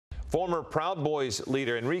Former Proud Boys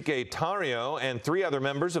leader Enrique Tarrio and 3 other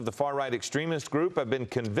members of the far-right extremist group have been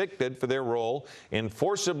convicted for their role in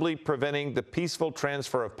forcibly preventing the peaceful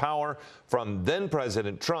transfer of power from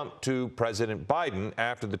then-President Trump to President Biden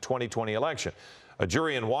after the 2020 election. A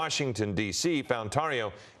jury in Washington, D.C. found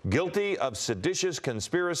Tarrio guilty of seditious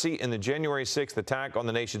conspiracy in the January 6th attack on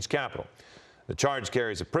the nation's capital. The charge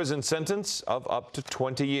carries a prison sentence of up to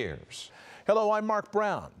 20 years. Hello, I'm Mark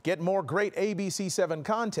Brown. Get more great ABC7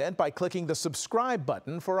 content by clicking the subscribe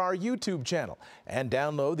button for our YouTube channel and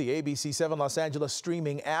download the ABC7 Los Angeles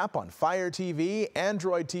streaming app on Fire TV,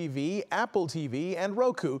 Android TV, Apple TV, and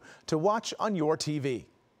Roku to watch on your TV.